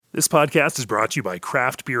This podcast is brought to you by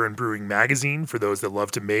Craft Beer and Brewing Magazine for those that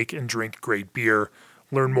love to make and drink great beer.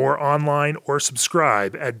 Learn more online or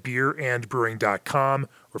subscribe at beerandbrewing.com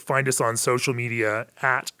or find us on social media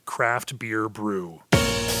at Craft Beer Brew.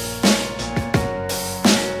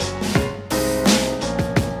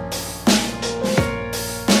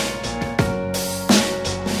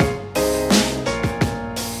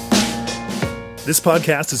 This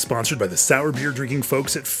podcast is sponsored by the sour beer drinking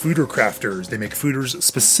folks at Foeder Crafters. They make foeders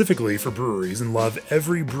specifically for breweries and love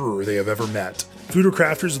every brewer they have ever met. Foeder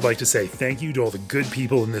Crafters would like to say thank you to all the good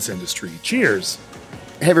people in this industry. Cheers!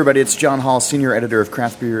 Hey everybody, it's John Hall, Senior Editor of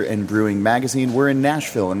Craft Beer and Brewing Magazine. We're in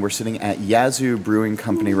Nashville and we're sitting at Yazoo Brewing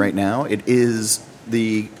Company right now. It is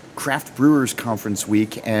the Craft Brewers Conference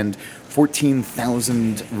week and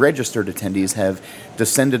 14,000 registered attendees have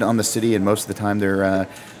descended on the city, and most of the time they're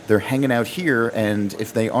hanging out here, and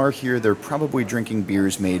if they are here, they're probably drinking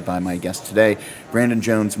beers made by my guest today, Brandon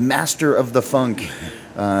Jones, master of the funk,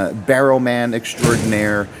 barrel man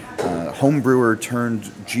extraordinaire, home brewer turned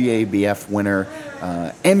GABF winner,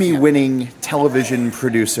 Emmy-winning television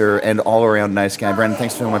producer, and all-around nice guy. Brandon,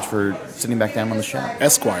 thanks so much for sitting back down on the show.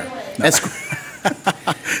 Esquire.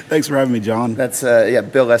 Thanks for having me, John. That's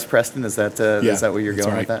Bill S. Preston. Is that what you're going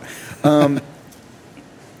right. with that?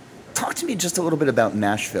 Talk to me just a little bit about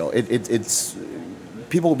Nashville. It's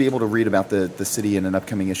people will be able to read about the city in an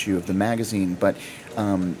upcoming issue of the magazine, but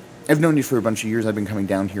I've known you for a bunch of years. I've been coming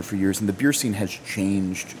down here for years, and the beer scene has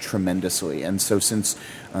changed tremendously. And so since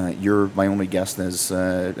you're my only guest as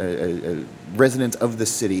a resident of the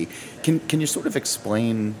city, can you sort of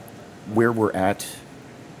explain where we're at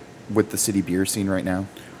with the city beer scene right now?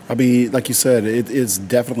 I mean, like you said, it's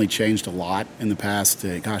definitely changed a lot in the past,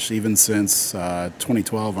 even since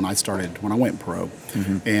 2012 when I went pro.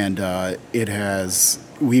 Mm-hmm. And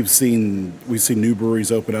we've seen new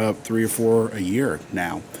breweries open up 3 or 4 a year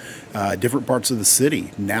now. Different parts of the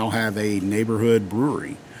city now have a neighborhood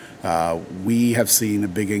brewery. We have seen a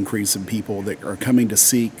big increase in people that are coming to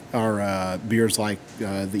seek our beers like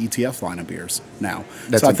the ETF line of beers now.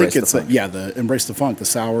 That's so I think it's the Embrace the Funk, the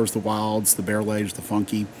sours, the wilds, the barrel aged, the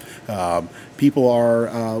funky.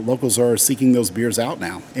 Locals are seeking those beers out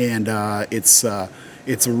now, and it's a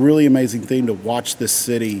really amazing thing to watch this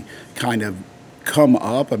city kind of come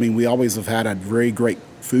up. I mean, we always have had a very great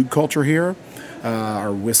food culture here.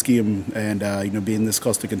 Our whiskey and being this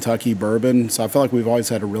close to Kentucky, bourbon. So I feel like we've always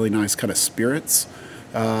had a really nice kind of spirits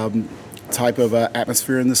type of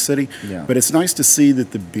atmosphere in the city. Yeah. But it's nice to see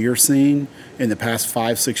that the beer scene in the past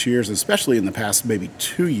 5-6 years, especially in the past maybe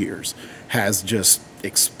 2 years, has just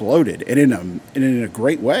exploded, and in a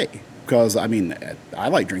great way. Because I mean, I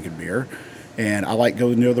like drinking beer. And I like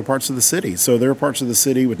going to other parts of the city. So there are parts of the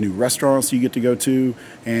city with new restaurants you get to go to,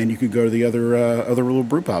 and you could go to the other little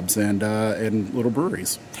brew pubs and little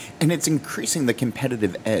breweries. And it's increasing the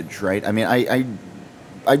competitive edge, right? I mean,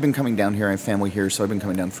 I've been coming down here. I have family here, so I've been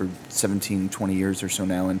coming down for 17, 20 years or so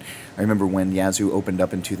now. And I remember when Yazoo opened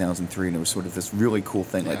up in 2003, and it was sort of this really cool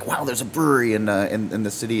thing. Like, wow, there's a brewery in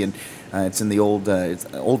the city, and it's in the old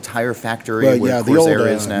tire factory where the Corsair old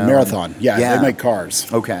is now. Marathon. Yeah, they make cars.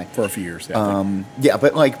 Okay. For a few years. And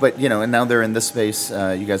now they're in this space.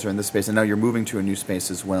 You guys are in this space, and now you're moving to a new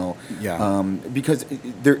space as well. Yeah. Because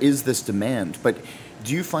there is this demand, but.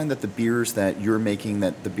 Do you find that the beers that you're making,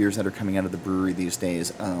 that the beers that are coming out of the brewery these days,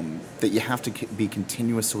 that you have to be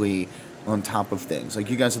continuously on top of things? Like,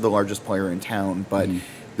 you guys are the largest player in town, but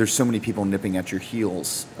there's so many people nipping at your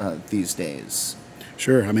heels these days.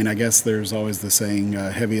 Sure. I mean, I guess there's always the saying,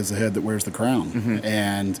 heavy is the head that wears the crown. Mm-hmm.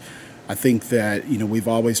 And I think that, we've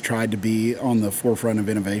always tried to be on the forefront of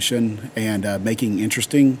innovation and making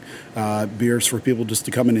interesting beers for people just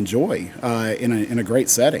to come and enjoy in a great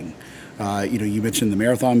setting. You mentioned the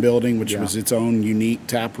Marathon building, which was its own unique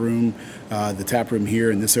tap room. The tap room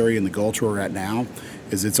here in this area in the Gulch where we're at now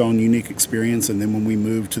is its own unique experience. And then when we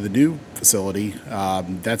move to the new facility,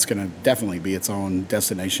 that's going to definitely be its own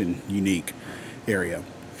destination unique area.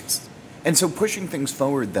 And so pushing things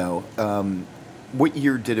forward, though, what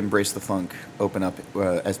year did Embrace the Funk open up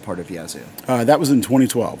as part of Yazoo? That was in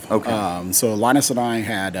 2012. Okay. So Linus and I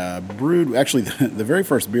had brewed, actually the very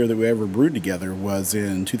first beer that we ever brewed together was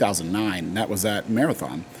in 2009, and that was at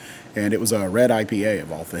Marathon. And it was a red IPA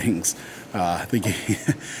of all things.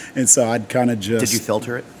 And so I'd kind of just... Did you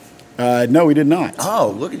filter it? No, we did not.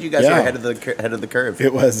 Oh, look at you guys are ahead of the curve.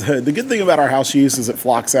 It was the good thing about our house use is it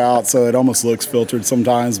flocks out, so it almost looks filtered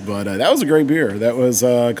sometimes. But that was a great beer. That was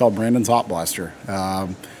called Brandon's Hot Blaster.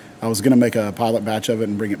 I was going to make a pilot batch of it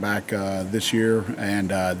and bring it back this year, and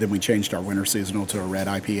then we changed our winter seasonal to a red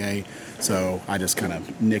IPA. So I just kind of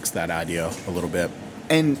nixed that idea a little bit.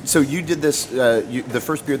 And so you did this, the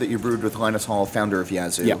first beer that you brewed with Linus Hall, founder of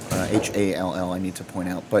Yazoo, Yeah. Hall, I need to point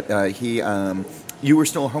out. But you were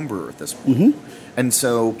still a home brewer at this point. And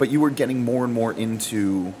so, but you were getting more and more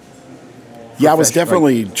into... Yeah, I was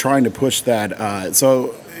definitely trying to push that.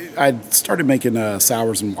 So I started making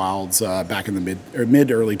sours and wilds back in the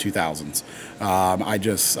mid early 2000s.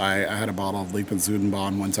 I had a bottle of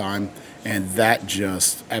Liebenzudenbahn one time, and that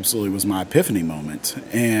just absolutely was my epiphany moment.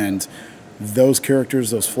 And those characters,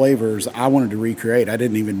 those flavors, I wanted to recreate. I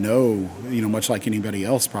didn't even know, much like anybody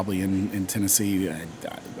else probably in Tennessee, I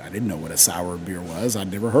didn't know what a sour beer was.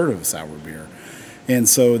 I'd never heard of a sour beer. And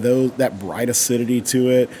so that bright acidity to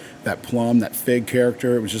it, that plum, that fig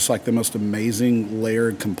character, it was just like the most amazing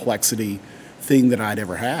layered complexity thing that I'd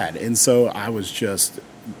ever had. And so I was just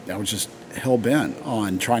hell-bent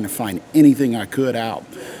on trying to find anything I could out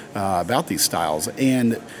about these styles.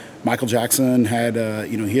 And Michael Jackson had,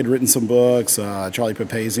 he had written some books. Charlie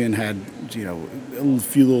Papazian had, a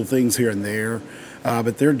few little things here and there.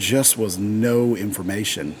 But there just was no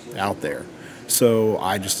information out there. So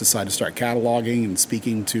I just decided to start cataloging and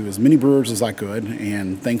speaking to as many brewers as I could.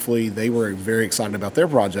 And thankfully, they were very excited about their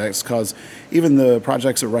projects because even the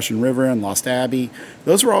projects at Russian River and Lost Abbey,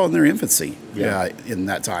 those were all in their infancy in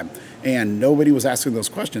that time. And nobody was asking those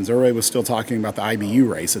questions. Everybody was still talking about the IBU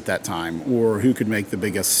race at that time or who could make the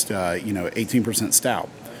biggest, 18% stout.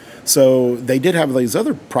 So they did have these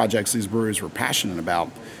other projects these breweries were passionate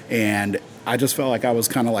about. And I just felt like I was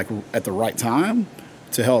kind of like at the right time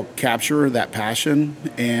to help capture that passion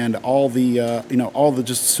and all the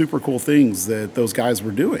just super cool things that those guys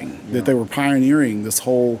were doing, that they were pioneering this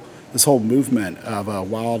whole movement of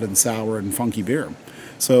wild and sour and funky beer.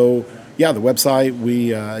 So yeah, the website, we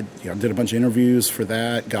did a bunch of interviews for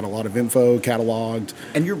that, got a lot of info cataloged.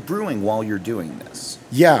 And you're brewing while you're doing this.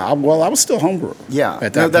 Yeah, I was still homebrew. Yeah,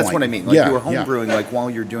 at that that's point. what I mean. You were home brewing while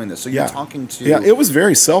you're doing this. So you're talking to... Yeah, it was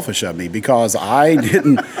very selfish of me because I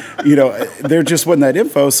didn't, there just wasn't that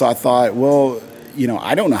info. So I thought, well,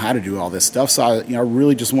 I don't know how to do all this stuff. So I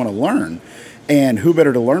really just want to learn. And who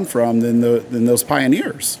better to learn from than those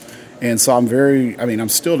pioneers? And so I'm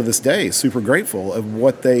still to this day super grateful of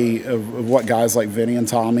what guys like Vinny and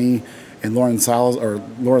Tommy and Lauren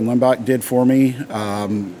Lembach did for me.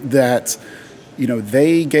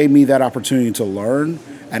 They gave me that opportunity to learn,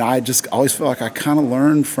 and I just always feel like I kind of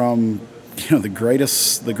learned from the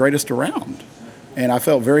greatest around, and I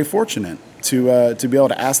felt very fortunate to be able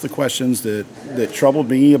to ask the questions that troubled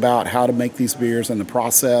me about how to make these beers and the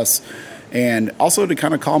process, and also to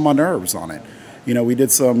kind of calm my nerves on it. We did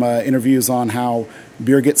some interviews on how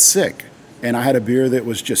beer gets sick, and I had a beer that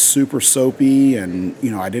was just super soapy, and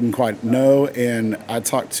I didn't quite know. And I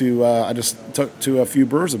just talked to a few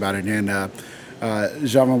brewers about it, and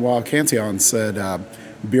Jean-Benoit Cantillon said,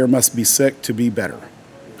 "Beer must be sick to be better,"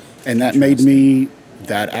 and that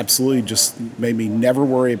absolutely just made me never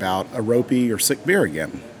worry about a ropey or sick beer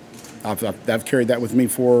again. I've carried that with me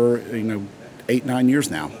for 8-9 years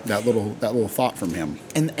now. That little thought from him,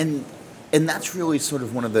 and that's really sort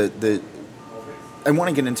of one of the I want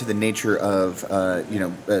to get into the nature of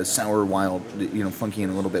sour, wild, funky in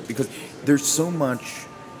a little bit, because there's so much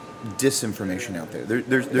disinformation out there.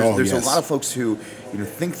 There's a lot of folks who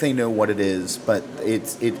think they know what it is, but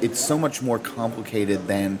it's so much more complicated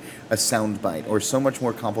than a soundbite, or so much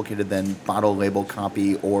more complicated than bottle label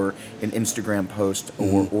copy or an Instagram post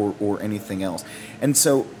or anything else. And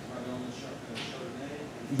so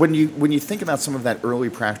when you think about some of that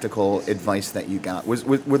early practical advice that you got,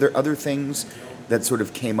 were there other things that sort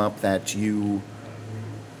of came up that you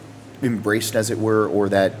embraced, as it were, or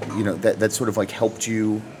that that sort of like helped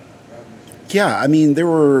you? Yeah, there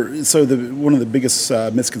were one of the biggest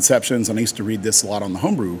misconceptions, and I used to read this a lot on the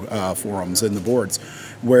homebrew forums and the boards,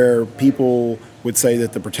 where people would say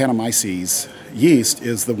that the Brettanomyces yeast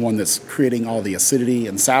is the one that's creating all the acidity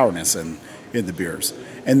and sourness in the beers,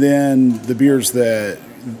 and then the beers that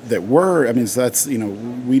were, so that's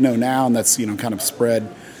we know now, and that's kind of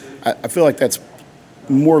spread. I feel like that's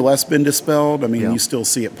more or less been dispelled. You still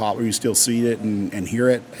see it pop, or you still see it and hear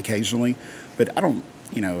it occasionally, but I don't.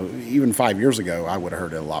 Even 5 years ago, I would have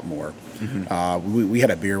heard it a lot more. Mm-hmm. We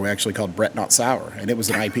had a beer we actually called Brett Not Sour, and it was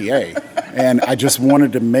an IPA. And I just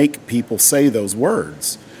wanted to make people say those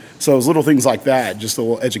words. So it was little things like that, just a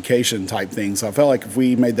little education type thing. So I felt like if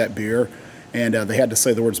we made that beer and they had to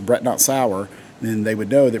say the words Brett Not Sour, then they would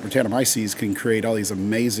know that Brettanomyces can create all these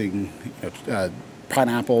amazing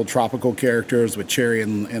pineapple tropical characters with cherry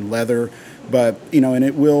and leather. But, and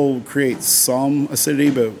it will create some acidity,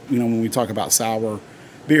 but, when we talk about sour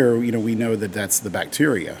beer, we know that that's the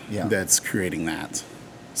bacteria that's creating that.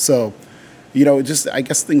 So just I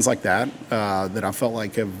guess things like that that I felt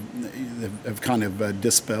like have kind of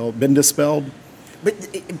been dispelled.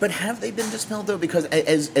 But have they been dispelled though? Because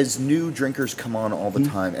as new drinkers come on all the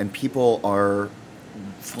time, and people are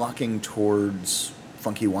flocking towards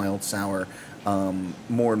Funky Wild Sour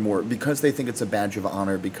more and more because they think it's a badge of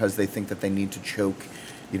honor, because they think that they need to choke,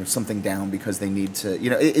 something down, because they need to,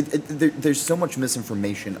 there's so much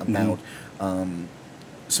misinformation about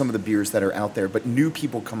some of the beers that are out there. But new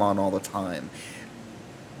people come on all the time.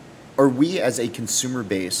 Are we, as a consumer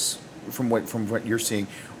base, from what you're seeing,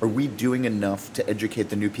 are we doing enough to educate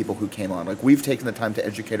the new people who came on? Like, we've taken the time to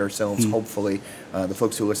educate ourselves, hopefully, the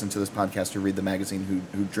folks who listen to this podcast, who read the magazine,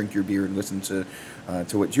 who drink your beer and listen to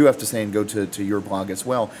what you have to say and go to your blog as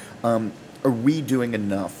well. Are we doing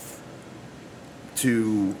enough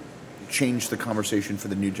to change the conversation for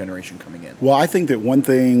the new generation coming in? Well, I think that one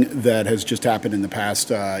thing that has just happened in the past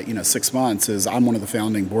 6 months is I'm one of the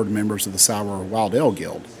founding board members of the Sour Wild Ale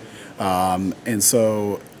Guild. And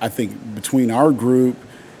so I think between our group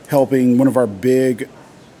helping, one of our big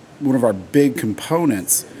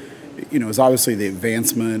components, is obviously the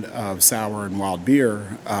advancement of sour and wild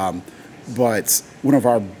beer. But one of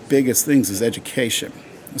our biggest things is education.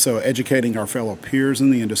 So educating our fellow peers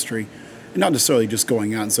in the industry, and not necessarily just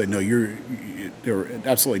going out and saying, no, you're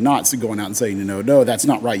absolutely not. So going out and saying, no, that's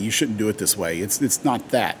not right. You shouldn't do it this way. It's not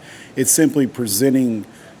that. It's simply presenting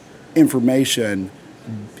information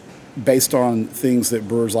based on things that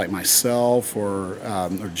brewers like myself or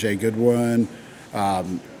Jay Goodwin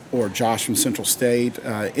or Josh from Central State,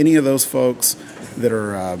 any of those folks that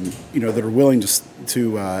are that are willing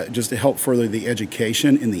to just to help further the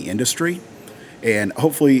education in the industry. And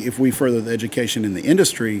hopefully, if we further the education in the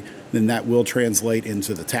industry, then that will translate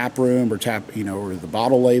into the tap room or the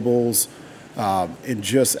bottle labels, and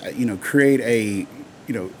just create a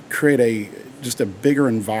just a bigger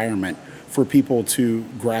environment for people to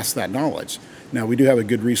grasp that knowledge. Now, we do have a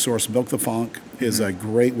good resource. Milk the Funk is a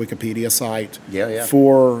great Wikipedia site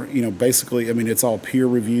for, basically, it's all peer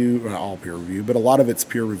review, not all peer review, but a lot of it's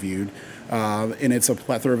peer reviewed. And it's a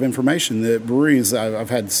plethora of information that breweries, I've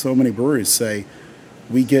had so many breweries say,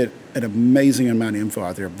 we get an amazing amount of info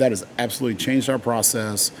out there. That has absolutely changed our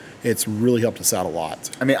process. It's really helped us out a lot.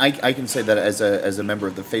 I can say that as a member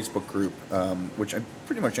of the Facebook group, which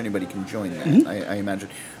pretty much anybody can join that, I imagine.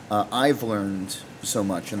 I've learned so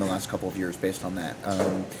much in the last couple of years based on that,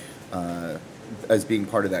 as being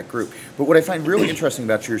part of that group. But what I find really interesting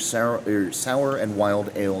about your Sour and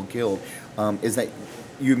Wild Ale Guild is that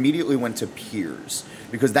you immediately went to peers,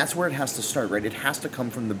 because that's where it has to start, right? It has to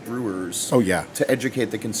come from the brewers. Oh, yeah. To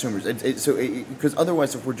educate the consumers. Because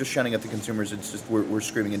otherwise, if we're just shouting at the consumers, it's just we're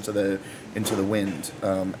screaming into the wind,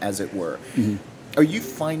 as it were. Mm-hmm. Are you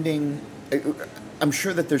finding? I'm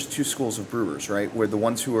sure that there's two schools of brewers, right? Where the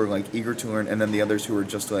ones who are like eager to learn, and then the others who are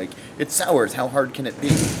just like, it's sours. How hard can it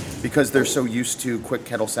be? Because they're so used to quick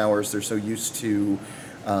kettle sours. They're so used to.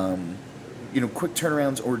 Quick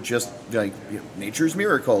turnarounds, or just like nature's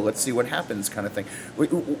miracle, let's see what happens kind of thing.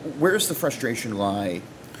 Where's the frustration lie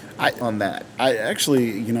on that? I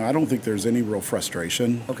actually, I don't think there's any real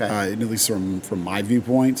frustration. Okay. At least from my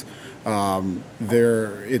viewpoint, I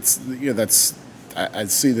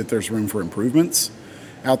see that there's room for improvements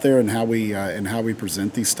out there in how we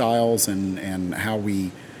present these styles and how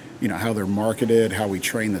we, how they're marketed, how we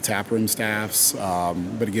train the taproom staffs.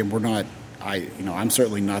 But again, we're not. I'm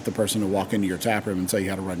certainly not the person to walk into your tap room and tell you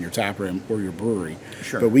how to run your tap room or your brewery.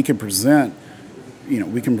 Sure. But we can present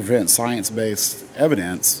science-based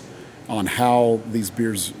evidence on how these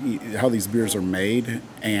beers are made,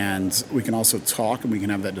 and we can also talk and we can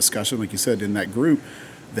have that discussion, like you said in that group,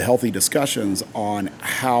 the healthy discussions on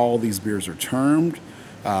how these beers are termed.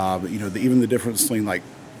 Even the difference between like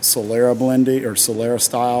Solera blending or Solera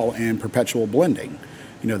style and perpetual blending.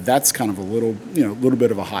 That's kind of a little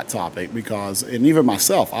bit of a hot topic, because, and even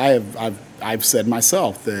myself, I've said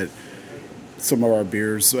myself that some of our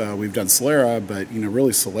beers we've done Solera, but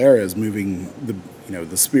really Solera is moving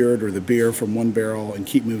the spirit or the beer from one barrel and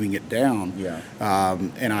keep moving it down. Yeah.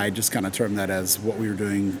 And I just kind of term that as what we were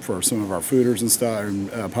doing for some of our fooders and stuff,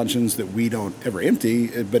 and puncheons that we don't ever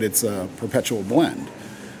empty, but it's a perpetual blend.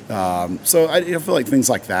 So I feel like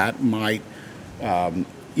things like that might,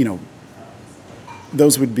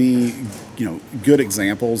 those would be, good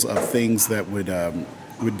examples of things that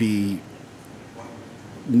would be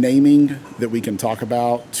naming that we can talk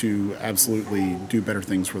about to absolutely do better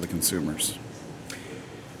things for the consumers.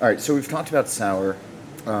 All right, so we've talked about sour.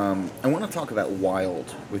 I want to talk about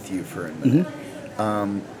wild with you for a minute.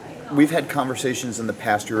 Mm-hmm. We've had conversations in the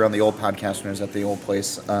past. You were on the old podcast when I was at the old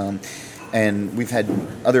place, and we've had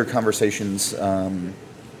other conversations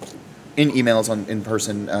in emails, in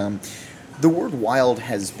person. The word wild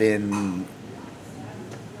has been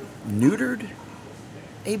neutered,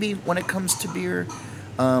 maybe, when it comes to beer.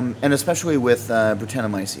 And especially with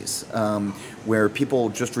Brettanomyces, where people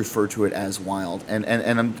just refer to it as wild. And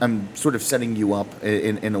I'm sort of setting you up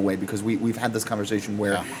in a way, because we've had this conversation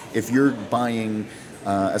where if you're buying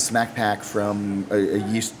a smack pack from a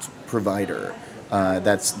yeast provider,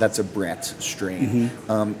 that's a Brett strain.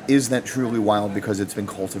 Is that truly wild because it's been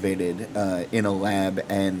cultivated in a lab,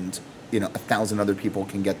 and 1,000 other people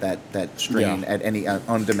can get that strain at any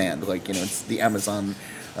on demand? Like, it's the Amazon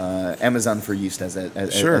for yeast, as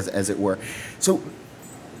it were. So,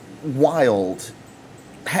 wild.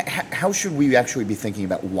 How should we actually be thinking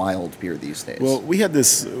about wild beer these days? Well, we had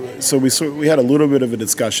this. So we had a little bit of a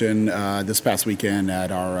discussion this past weekend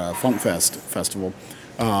at our Funk Fest festival,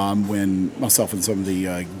 when myself and some of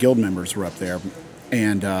the guild members were up there,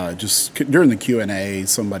 and just during the Q&A,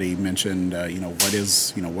 somebody mentioned,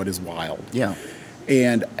 what is wild? Yeah.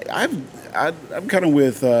 And I'm kind of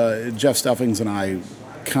with Jeff Stuffings, and I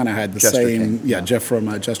kind of had the Jester same. King. Yeah, Jeff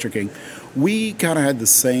from Jester King. We kind of had the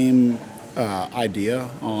same idea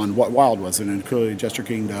on what wild was, and clearly Jester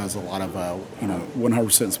King does a lot of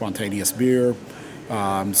 100% spontaneous beer.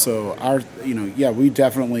 So our we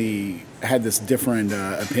definitely had this different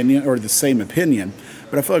opinion, or the same opinion,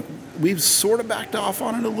 but I feel like we've sort of backed off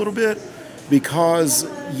on it a little bit, because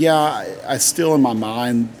I still, in my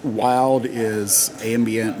mind, wild is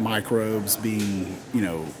ambient microbes being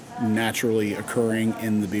naturally occurring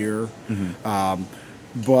in the beer.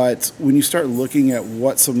 But when you start looking at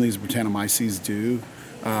what some of these Brettanomyces do,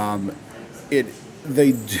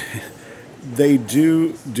 they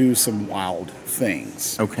do some wild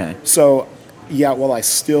things. Okay. So, well, I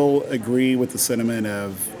still agree with the sentiment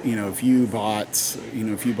of, if you bought some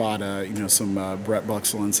Brett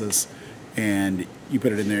Buxelensis, and you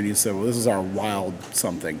put it in there and you say, well, this is our wild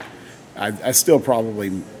something, I still probably,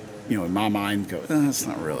 in my mind, go, that's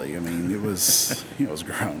not really. I mean, it was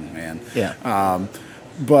grown, man. Yeah.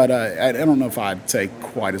 But I don't know if I'd take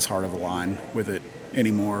quite as hard of a line with it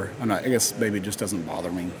anymore. I guess maybe it just doesn't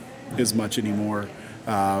bother me as much anymore.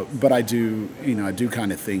 But I do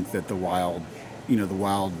kind of think that the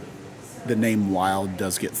name wild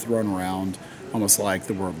does get thrown around, almost like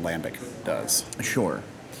the word lambic does. Sure.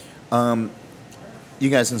 You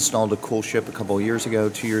guys installed a cool ship a couple of years ago,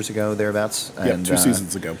 2 years ago, thereabouts. Yeah, 2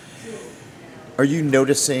 seasons ago. Are you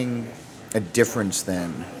noticing a difference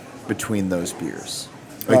then between those beers?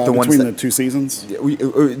 Like the between the 2 seasons?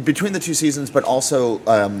 Between the 2 seasons, but also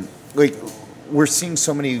we're seeing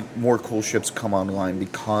so many more cool ships come online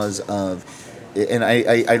because of, and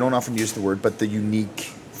I don't often use the word, but the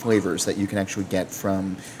unique flavors that you can actually get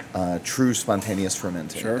from true spontaneous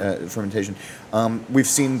fermentation. We've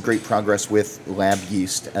seen great progress with lab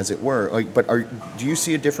yeast, as it were. Do you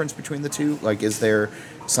see a difference between the two? Like, is there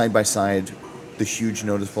side by side the huge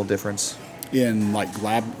noticeable difference? In like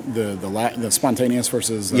lab, the spontaneous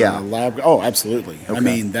versus lab. Oh, absolutely. Okay. I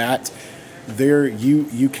mean that there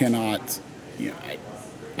you cannot, you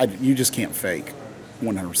just can't fake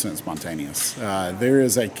 100% spontaneous. There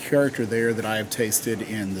is a character there that I have tasted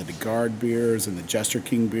in the DeGard beers, and the Jester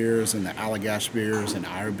King beers, and the Allagash beers, and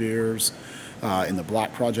our beers, in the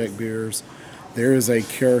Black Project beers. There is a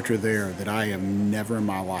character there that I have never in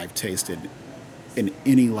my life tasted in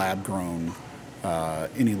any lab grown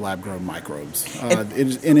microbes.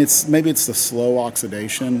 Maybe it's the slow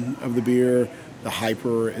oxidation of the beer, the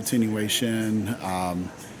hyper attenuation.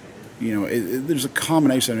 There's a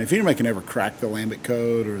combination. I mean, if anybody can ever crack the lambic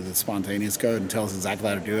code or the spontaneous code and tell us exactly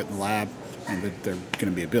how to do it in the lab, they're going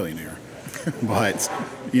to be a billionaire. But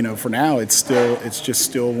for now, it's just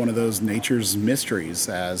still one of those nature's mysteries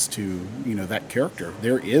as to that character.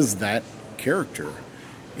 There is that character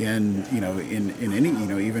in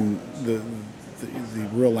any even the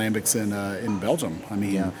real lambics in Belgium. I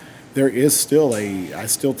mean, there is still I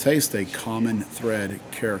still taste a common thread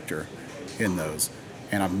character in those.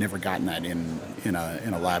 And I've never gotten that in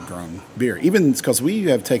a lab grown beer. Even because we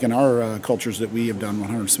have taken our cultures that we have done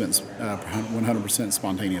 100%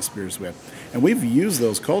 spontaneous beers with, and we've used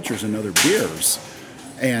those cultures in other beers.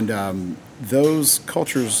 And those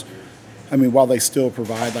cultures, I mean, while they still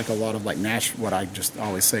provide like a lot of like what I just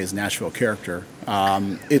always say is Nashville character,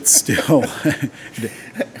 it's still it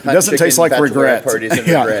doesn't taste like regret. Parties and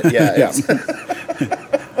regret. Yeah.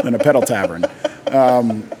 In a pedal tavern.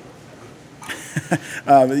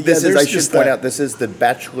 I should point out, this is the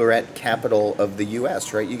bachelorette capital of the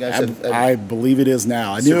U.S., right? You guys I believe it is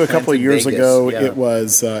now. I knew a couple of years ago it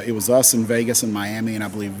was us in Vegas and Miami, and I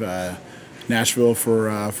believe Nashville,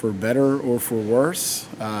 for better or for worse,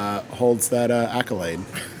 holds that accolade.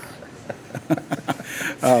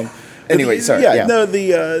 Anyway, sorry. Yeah, no,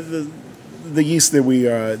 the yeast that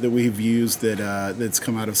we've used that's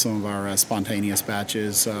come out of some of our spontaneous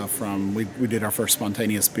batches from we did our first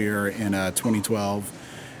spontaneous beer in 2012,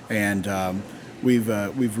 and we've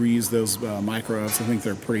reused those microbes. I think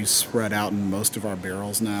they're pretty spread out in most of our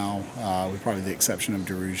barrels now, with probably the exception of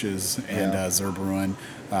DeRuges and Zerbruen.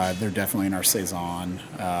 They're definitely in our saison,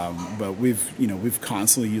 but we've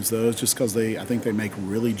constantly used those just because I think they make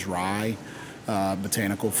really dry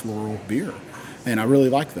botanical floral beer, and I really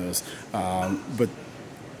like those. But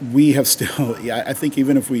we have still, I think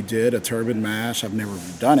even if we did a turbid mash, I've never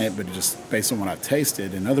done it, but just based on what I've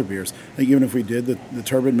tasted in other beers, I think even if we did the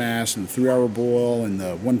turbid mash and the 3-hour boil and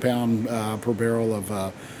the 1 pound per barrel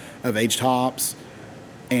of aged hops,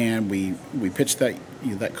 and we pitched that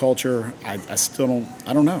culture, I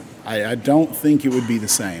don't know. I don't think it would be the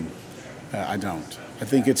same. I don't. I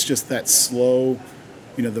think it's just that slow.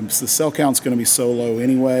 The cell count's going to be so low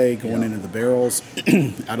anyway, going into the barrels,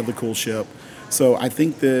 out of the cool ship. So I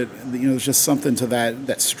think that there's just something to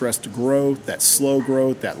that stressed growth, that slow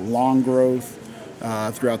growth, that long growth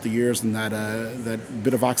throughout the years, and that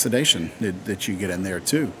bit of oxidation that you get in there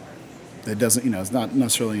too. That doesn't, it's not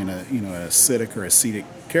necessarily in a an acidic or acetic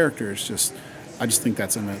character. It's just, I just think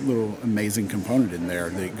that's a little amazing component in there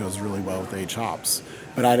that goes really well with aged hops.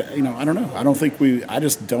 But I don't know. I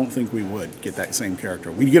just don't think we would get that same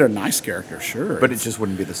character. We'd get a nice character, sure. But it just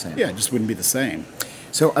wouldn't be the same. Yeah, it just wouldn't be the same.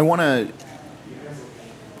 So I want to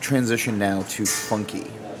transition now to funky,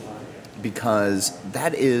 because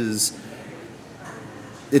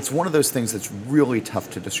it's one of those things that's really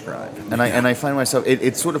tough to describe. And I find myself,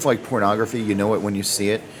 it's sort of like pornography. You know it when you see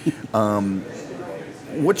it.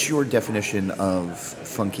 What's your definition of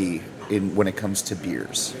funky when it comes to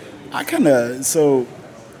beers? I've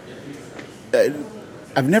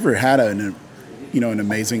never had an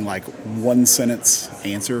amazing one sentence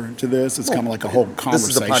answer to this. It's kind of like a whole conversation. This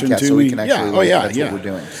is a podcast, to so me. we can actually. That's what we're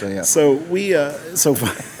doing. So yeah.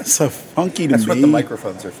 So funky to That's me. what the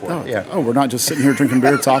microphones are for. Oh, we're not just sitting here drinking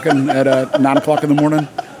beer, talking at 9 o'clock in the morning.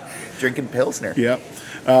 Drinking Pilsner. Yep.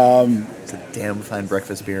 It's a damn fine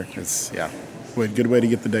breakfast beer. Good way to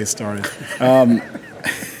get the day started.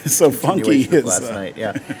 So funky is last night.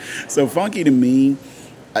 Yeah. So funky to me,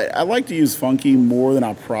 I like to use funky more than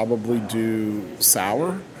I'll probably do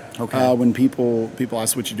sour. Okay. When people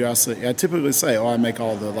ask what you do, I typically say, I make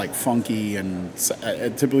all the funky, and I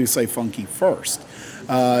typically say funky first,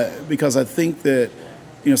 because I think that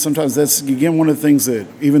sometimes that's again one of the things that,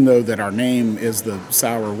 even though that our name is the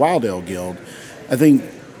Sour Wild Ale Guild, I think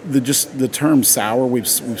the term sour, we've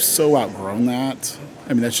so outgrown that.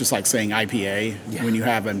 I mean, that's just like saying IPA when you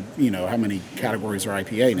have how many categories are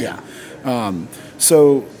IPA now. Yeah.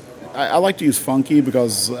 So I like to use funky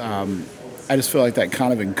because I just feel like that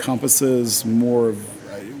kind of encompasses more of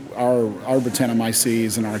our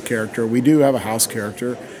Brettanomyces and our character. We do have a house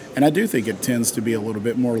character, and I do think it tends to be a little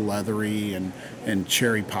bit more leathery and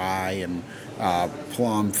cherry pie and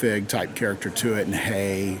plum fig type character to it, and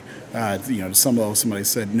hay. Somebody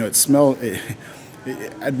said, it smells.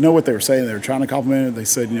 I know what they were saying. They were trying to compliment it. They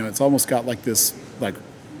said, it's almost got this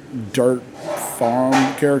dirt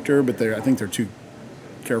farm character, but I think they're too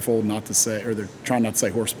careful not to say, or they're trying not to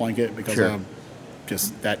say horse blanket, because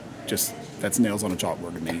that's nails on a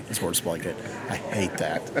chalkboard to me. It's horse blanket. I hate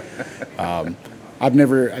that.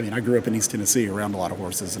 I grew up in East Tennessee around a lot of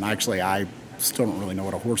horses, and I still don't really know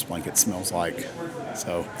what a horse blanket smells like.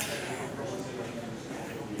 So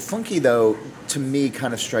funky, though, to me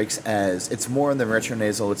kind of strikes as it's more in the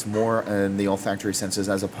retronasal, it's more in the olfactory senses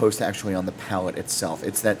as opposed to actually on the palate itself.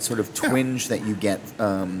 It's that sort of twinge that you get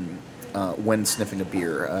when sniffing a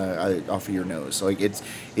beer off of your nose. So it's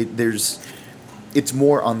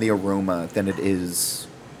more on the aroma than it is.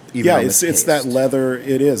 It's that leather.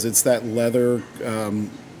 It is. It's that leather.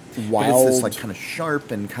 Wild. But it's this kind of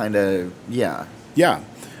sharp and kind of Yeah.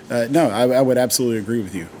 No, I would absolutely agree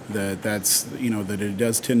with you that it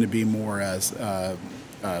does tend to be more as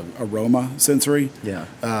aroma sensory. Yeah.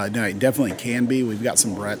 No, it definitely can be. We've got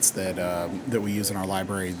some Bretts that we use in our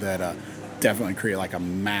library that definitely create a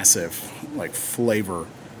massive flavor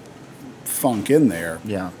funk in there.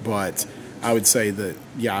 Yeah. But I would say that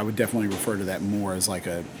I would definitely refer to that more as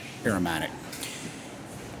a aromatic.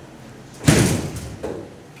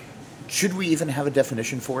 Should we even have a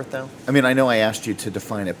definition for it, though? I mean, I know I asked you to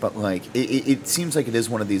define it, but it seems like it is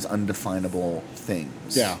one of these undefinable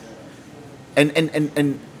things. Yeah.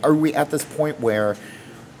 And are we at this point where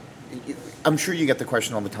I'm sure you get the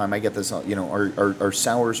question all the time. I get this, are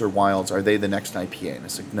sours or wilds, are they the next IPA? And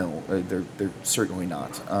it's no, they're certainly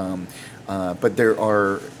not. But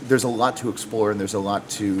there's a lot to explore, and there's a lot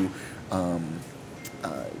to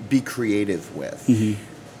be creative with.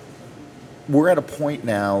 We're at a point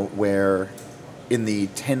now where, in the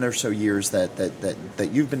 10 or so years that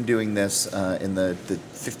you've been doing this, in the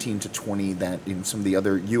 15 to 20 that some of the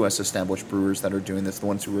other U.S. established brewers that are doing this, the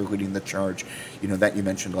ones who are leading the charge, that you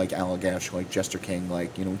mentioned, like Allagash, like Jester King,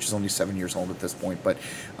 like which is only 7 years old at this point, but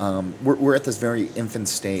we're at this very infant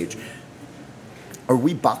stage. Are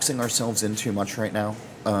we boxing ourselves in too much right now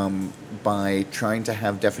by trying to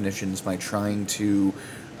have definitions, by trying to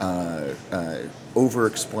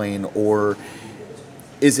over-explain, or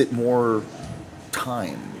is it more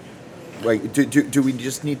time? Like, do we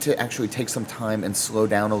just need to actually take some time and slow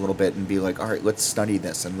down a little bit and be like, all right, let's study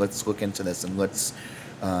this and let's look into this and let's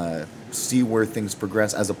see where things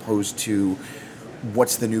progress, as opposed to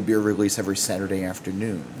what's the new beer release every Saturday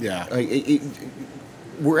afternoon? Yeah.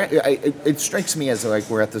 It strikes me as like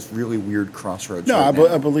we're at this really weird crossroads. No, right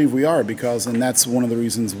now. I believe we are, and that's one of the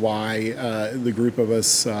reasons why the group of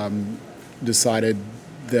us decided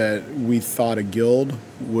that we thought a guild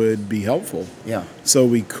would be helpful. Yeah. So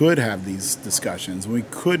we could have these discussions. We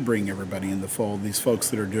could bring everybody in the fold. These folks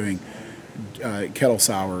that are doing kettle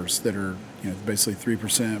sours that are basically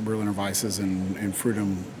 3% Berliner Weisses and fruit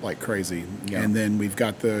them like crazy. Yeah. And then we've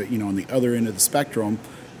got the on the other end of the spectrum,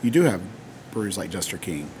 you do have breweries like Jester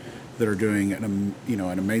King that are doing an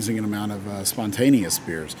amazing amount of spontaneous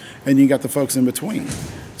beers, and you got the folks in between.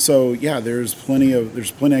 So yeah, there's plenty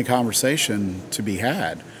of conversation to be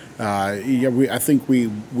had. I think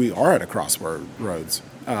we are at a crossroads,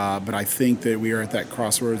 but I think that we are at that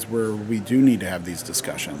crossroads where we do need to have these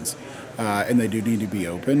discussions, and they do need to be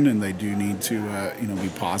open, and they do need to be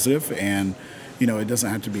positive, and it doesn't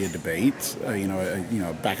have to be a debate,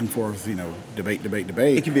 back and forth, debate.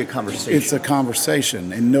 It can be a conversation. It's a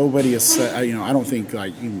conversation, and nobody is, I don't think,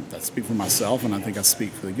 I speak for myself, and I think I speak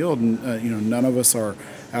for the guild, and, none of us are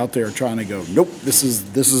out there trying to go, nope, this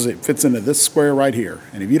is it fits into this square right here,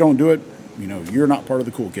 and if you don't do it, you're not part of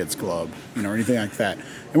the cool kids club, or anything like that.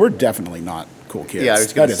 And we're definitely not cool kids. Yeah, I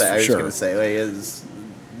was going to say, way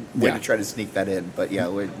Yeah. to try to sneak that in, but yeah,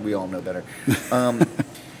 we all know better.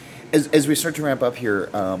 As we start to wrap up here,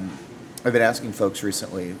 I've been asking folks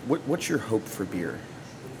recently, what's your hope for beer?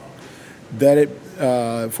 That it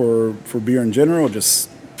for beer in general, just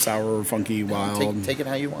sour, funky, wild. Take it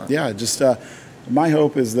how you want. Yeah, just my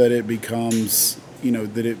hope is that it becomes,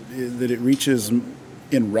 that it reaches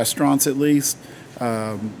in restaurants at least.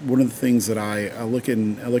 One of the things that I look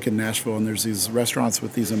in Nashville, and there's these restaurants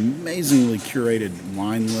with these amazingly curated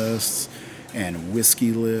wine lists and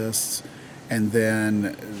whiskey lists. And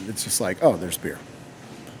then it's just like, oh, there's beer.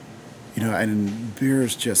 And beer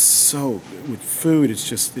is just so, with food,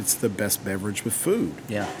 it's the best beverage with food.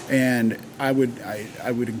 Yeah. And I would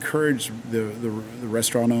encourage the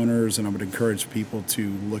restaurant owners, and I would encourage people to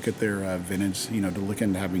look at their vintage, to look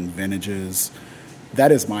into having vintages.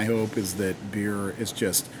 That is my hope, is that beer is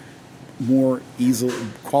just more easily,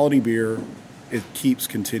 quality beer, it keeps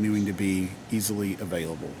continuing to be easily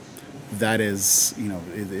available. That is,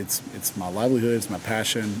 it's my livelihood, it's my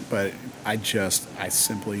passion, but I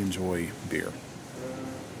simply enjoy beer.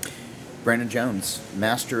 Brandon Jones,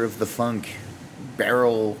 master of the funk,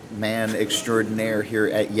 barrel man extraordinaire here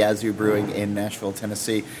at Yazoo Brewing in Nashville,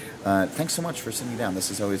 Tennessee. Thanks so much for sitting down.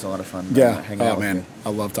 This is always a lot of fun. Hanging out with you. I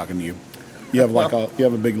love talking to you. You have you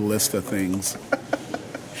have a big list of things.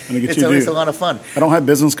 It's always a lot of fun. I don't have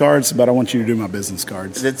business cards, but I want you to do my business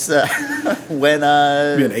cards. It's when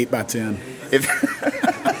be an 8x10.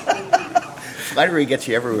 Flattery gets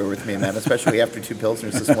you everywhere with me, man. Especially after 2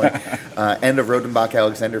 Pilsners this morning, and a Rodenbach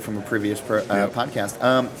Alexander from a previous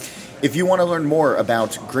podcast. If you want to learn more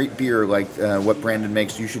about great beer like what Brandon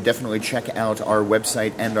makes, you should definitely check out our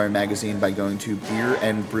website and our magazine by going to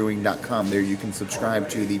beerandbrewing.com. There you can subscribe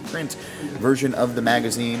to the print version of the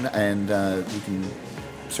magazine, and you can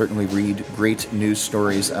certainly read great news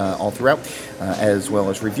stories all throughout, as well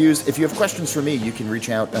as reviews. If you have questions for me, you can reach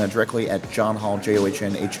out directly at John Holl,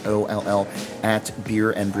 JOHNHOLL, at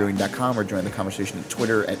beerandbrewing.com, or join the conversation at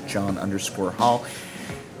Twitter at John_Holl.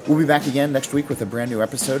 We'll be back again next week with a brand new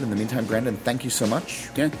episode. In the meantime, Brandon, thank you so much.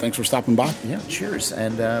 Yeah, thanks for stopping by. Yeah, cheers,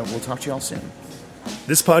 and we'll talk to you all soon.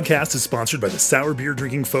 This podcast is sponsored by the sour beer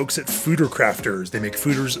drinking folks at Foeder Crafters. They make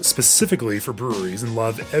foeders specifically for breweries and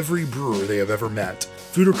love every brewer they have ever met.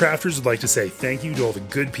 Foeder Crafters would like to say thank you to all the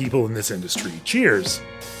good people in this industry. Cheers!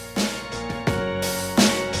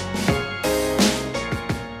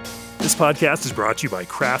 This podcast is brought to you by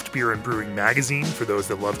Craft Beer and Brewing Magazine, for those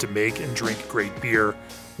that love to make and drink great beer.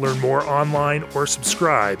 Learn more online or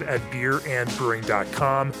subscribe at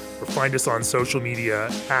beerandbrewing.com, or find us on social media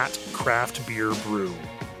at Craft Beer Brew.